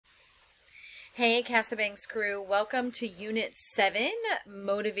Hey, Casabangs crew. Welcome to Unit 7,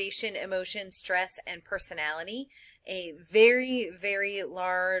 Motivation, Emotion, Stress, and Personality. A very, very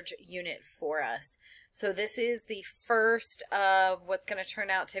large unit for us. So this is the first of what's going to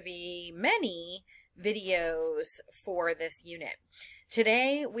turn out to be many videos for this unit.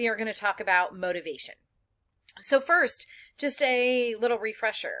 Today, we are going to talk about motivation. So first, just a little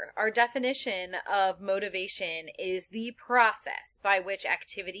refresher. Our definition of motivation is the process by which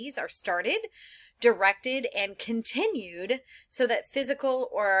activities are started, directed, and continued so that physical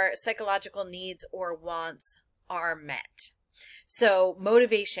or psychological needs or wants are met. So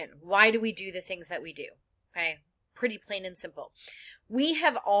motivation, why do we do the things that we do? Okay, pretty plain and simple. We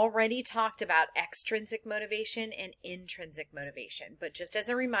have already talked about extrinsic motivation and intrinsic motivation, but just as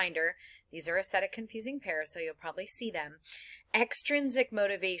a reminder, these are a set of confusing pairs, so you'll probably see them. Extrinsic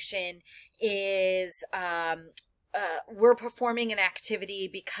motivation is we're performing an activity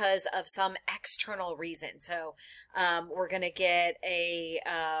because of some external reason. So we're going to get a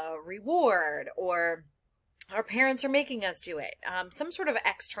reward, or our parents are making us do it, some sort of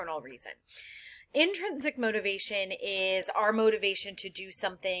external reason. Intrinsic motivation is our motivation to do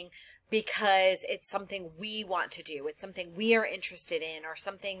something because it's something we want to do. It's something we are interested in, or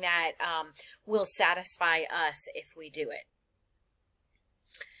something that will satisfy us if we do it.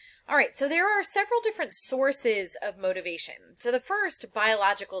 All right, so there are several different sources of motivation. So the first,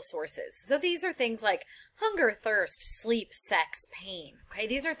 biological sources. So these are things like hunger, thirst, sleep, sex, pain. Okay,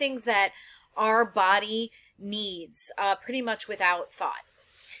 these are things that our body needs pretty much without thought.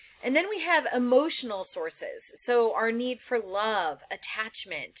 And then we have emotional sources. So our need for love,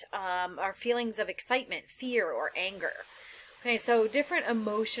 attachment, our feelings of excitement, fear, or anger. Okay, so different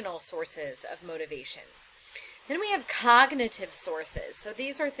emotional sources of motivation. Then we have cognitive sources. So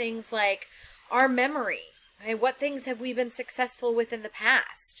these are things like our memory. Okay, what things have we been successful with in the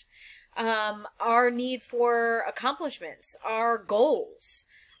past? Our need for accomplishments, our goals,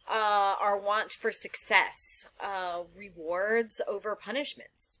 our want for success, rewards over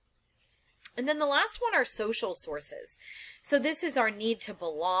punishments. And then the last one are social sources. So this is our need to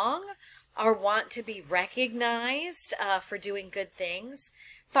belong, our want to be recognized for doing good things,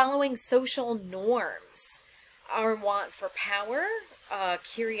 following social norms, our want for power,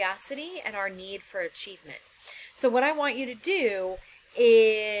 curiosity, and our need for achievement. So what I want you to do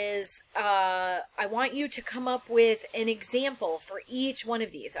is I want you to come up with an example for each one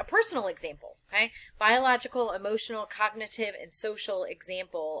of these, a personal example, okay? Biological, emotional, cognitive, and social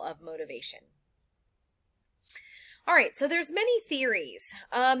example of motivation. All right, so there's many theories.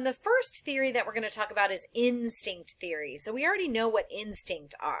 The first theory that we're going to talk about is instinct theory. So we already know what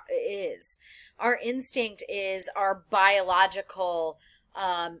instinct is. Our instinct is our biological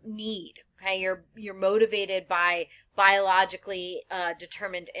need. Okay, you're motivated by biologically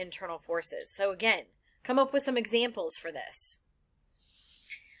determined internal forces. So again, come up with some examples for this.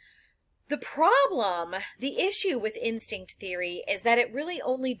 The problem, the issue with instinct theory is that it really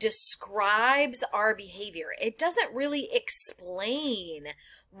only describes our behavior. It doesn't really explain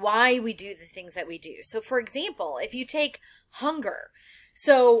why we do the things that we do. So for example, if you take hunger,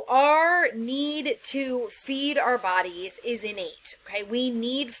 so our need to feed our bodies is innate, okay? We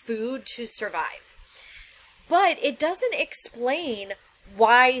need food to survive. But it doesn't explain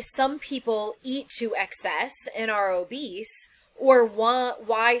why some people eat to excess and are obese, or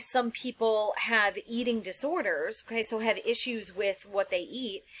why some people have eating disorders, okay, so have issues with what they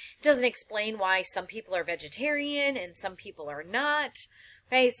eat. It doesn't explain why some people are vegetarian and some people are not.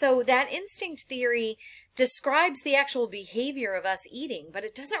 Okay, so that instinct theory describes the actual behavior of us eating, but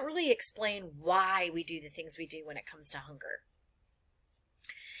it doesn't really explain why we do the things we do when it comes to hunger.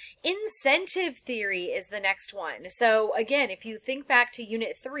 Incentive theory is the next one. So again, if you think back to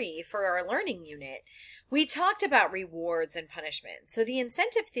Unit 3 for our learning unit, we talked about rewards and punishment. So the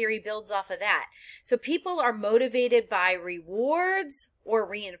incentive theory builds off of that. So people are motivated by rewards or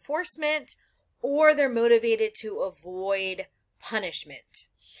reinforcement, or they're motivated to avoid punishment.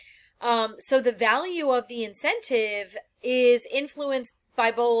 So the value of the incentive is influenced by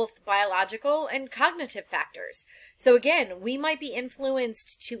both biological and cognitive factors. So again, we might be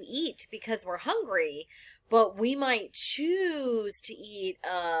influenced to eat because we're hungry, but we might choose to eat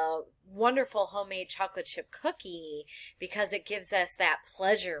a wonderful homemade chocolate chip cookie because it gives us that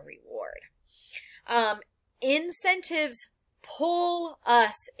pleasure reward. Incentives pull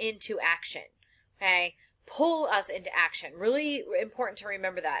us into action, okay? Pull us into action. Really important to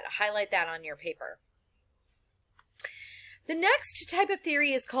remember that. Highlight that on your paper. The next type of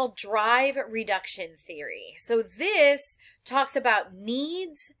theory is called drive reduction theory. So this talks about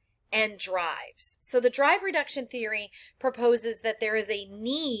needs and drives. So the drive reduction theory proposes that there is a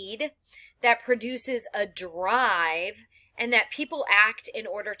need that produces a drive and that people act in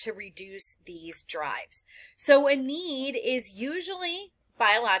order to reduce these drives. So a need is usually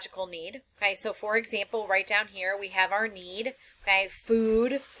biological need. Okay, so for example, right down here we have our need, okay,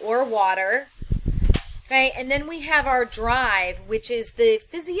 food or water. Okay, and then we have our drive, which is the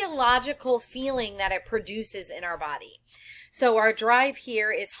physiological feeling that it produces in our body. So our drive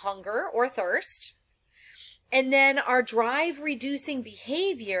here is hunger or thirst. And then our drive reducing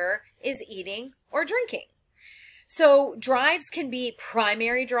behavior is eating or drinking. So drives can be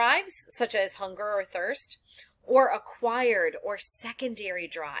primary drives, such as hunger or thirst, or acquired or secondary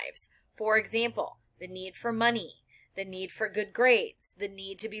drives. For example, the need for money, the need for good grades, the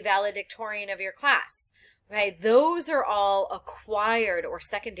need to be valedictorian of your class. Okay, those are all acquired or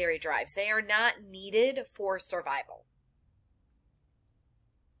secondary drives. They are not needed for survival.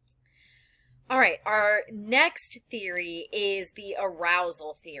 All right, our next theory is the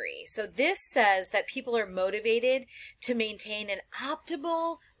arousal theory. So this says that people are motivated to maintain an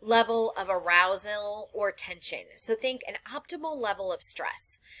optimal level of arousal or tension. So think an optimal level of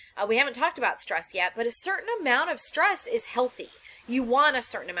stress. We haven't talked about stress yet, but a certain amount of stress is healthy. You want a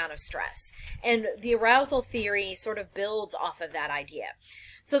certain amount of stress. And the arousal theory sort of builds off of that idea.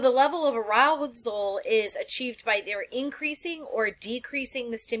 So the level of arousal is achieved by either increasing or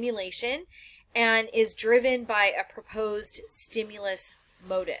decreasing the stimulation and is driven by a proposed stimulus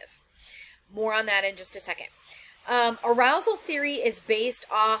motive. More on that in just a second. Arousal theory is based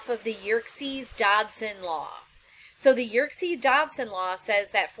off of the Yerkes-Dodson law. So the Yerkes-Dodson law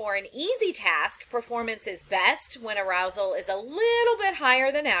says that for an easy task, performance is best when arousal is a little bit higher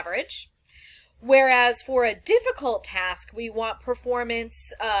than average. Whereas for a difficult task, we want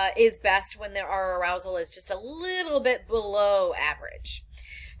performance is best when our arousal is just a little bit below average.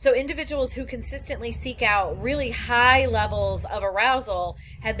 So individuals who consistently seek out really high levels of arousal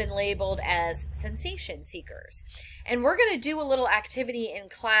have been labeled as sensation seekers. And we're going to do a little activity in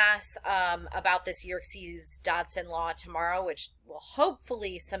class about this Yerkes-Dodson law tomorrow, which will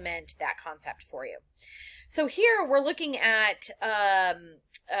hopefully cement that concept for you. So here we're looking at a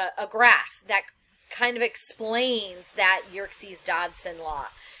graph that kind of explains that Yerkes-Dodson law.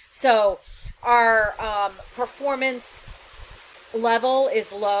 So our performance level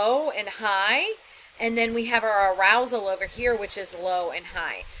is low and high, and then we have our arousal over here, which is low and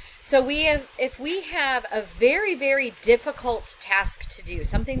high. So if we have a very, very difficult task to do,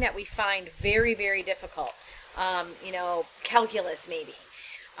 something that we find very, very difficult, you know, calculus maybe,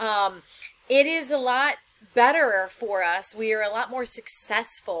 it is a lot better for us. We are a lot more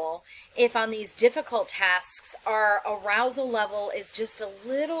successful if on these difficult tasks our arousal level is just a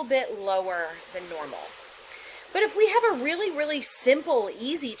little bit lower than normal. But if we have a really, really simple,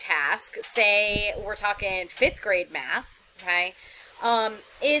 easy task, say we're talking 5th grade math, okay,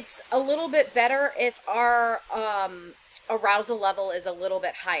 it's a little bit better if our arousal level is a little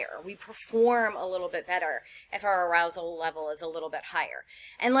bit higher. We perform a little bit better if our arousal level is a little bit higher.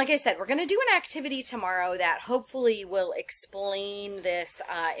 And like I said, we're going to do an activity tomorrow that hopefully will explain this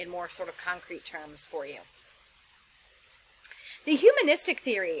in more sort of concrete terms for you. The humanistic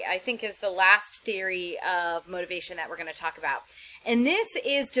theory, I think, is the last theory of motivation that we're going to talk about. And this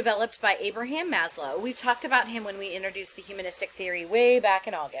is developed by Abraham Maslow. We talked about him when we introduced the humanistic theory way back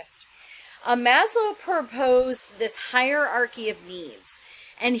in August. Maslow proposed this hierarchy of needs.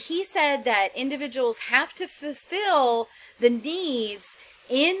 And he said that individuals have to fulfill the needs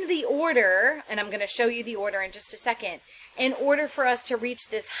in the order, and I'm going to show you the order in just a second, in order for us to reach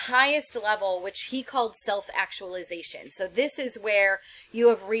this highest level, which he called self-actualization. So this is where you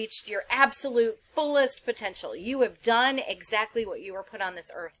have reached your absolute fullest potential. You have done exactly what you were put on this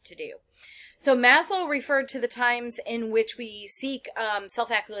earth to do. So Maslow referred to the times in which we seek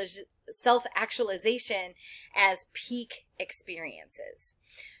self-actualization as peak experiences.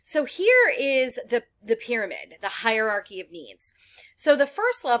 So here is the pyramid, the hierarchy of needs. So the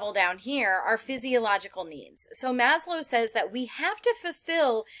first level down here are physiological needs. So Maslow says that we have to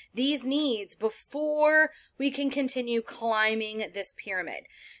fulfill these needs before we can continue climbing this pyramid.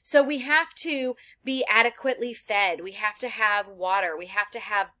 So we have to be adequately fed. We have to have water. We have to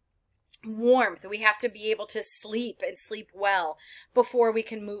have warmth. We have to be able to sleep and sleep well before we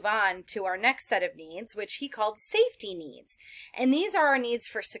can move on to our next set of needs, which he called safety needs. And these are our needs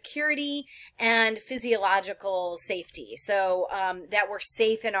for security and physiological safety. So that we're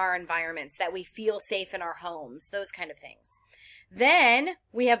safe in our environments, that we feel safe in our homes, those kind of things. Then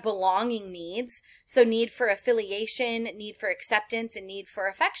we have belonging needs. So need for affiliation, need for acceptance, and need for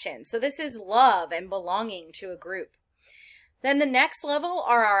affection. So this is love and belonging to a group. Then the next level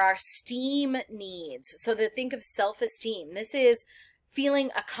are our esteem needs. So think of self-esteem. This is feeling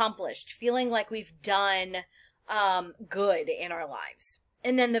accomplished, feeling like we've done good in our lives.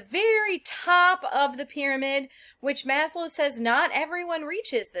 And then the very top of the pyramid, which Maslow says not everyone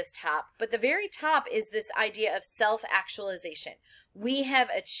reaches this top, but the very top is this idea of self-actualization. We have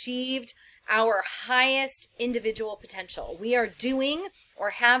achieved our highest individual potential. We are doing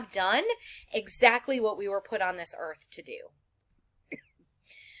or have done exactly what we were put on this earth to do.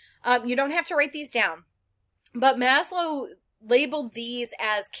 You don't have to write these down, but Maslow labeled these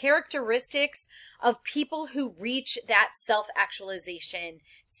as characteristics of people who reach that self-actualization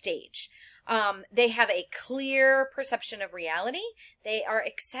stage. They have a clear perception of reality. They are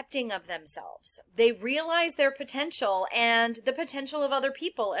accepting of themselves. They realize their potential and the potential of other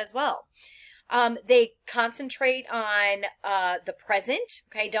people as well. They concentrate on the present,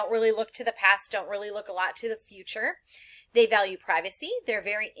 okay? Don't really look to the past, don't really look a lot to the future. They value privacy. They're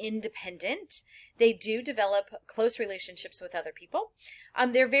very independent. They do develop close relationships with other people.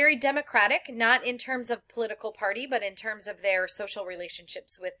 They're very democratic, not in terms of political party, but in terms of their social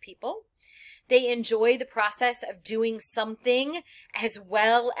relationships with people. They enjoy the process of doing something as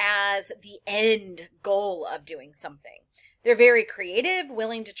well as the end goal of doing something. They're very creative,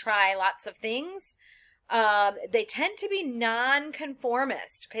 willing to try lots of things. They tend to be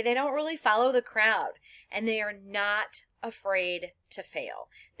non-conformist. Okay, they don't really follow the crowd, and they are not afraid to fail.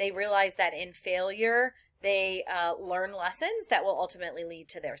 They realize that in failure, they learn lessons that will ultimately lead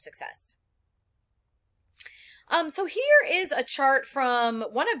to their success. So here is a chart from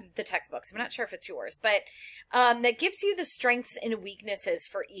one of the textbooks. I'm not sure if it's yours, but that gives you the strengths and weaknesses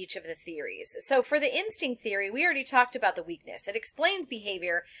for each of the theories. So for the instinct theory, we already talked about the weakness. It explains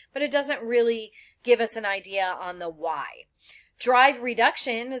behavior, but it doesn't really give us an idea on the why. Drive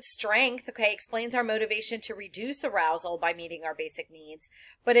reduction, strength, okay, explains our motivation to reduce arousal by meeting our basic needs,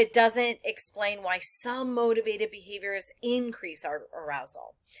 but it doesn't explain why some motivated behaviors increase our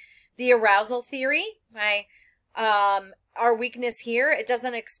arousal. The arousal theory, okay, our weakness here, it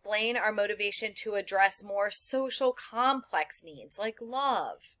doesn't explain our motivation to address more social complex needs like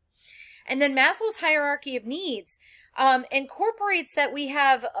love. And then Maslow's hierarchy of needs incorporates that we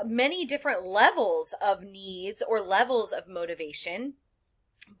have many different levels of needs or levels of motivation,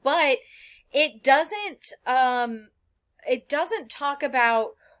 but it doesn't talk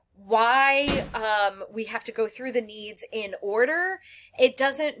about why we have to go through the needs in order. It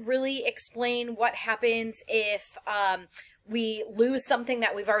doesn't really explain what happens if we lose something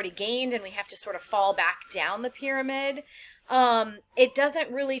that we've already gained and we have to sort of fall back down the pyramid. It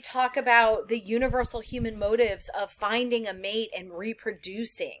doesn't really talk about the universal human motives of finding a mate and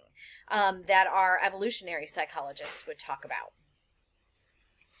reproducing that our evolutionary psychologists would talk about.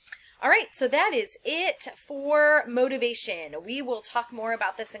 All right, so that is it for motivation. We will talk more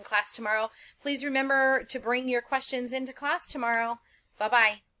about this in class tomorrow. Please remember to bring your questions into class tomorrow.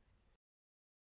 Bye-bye.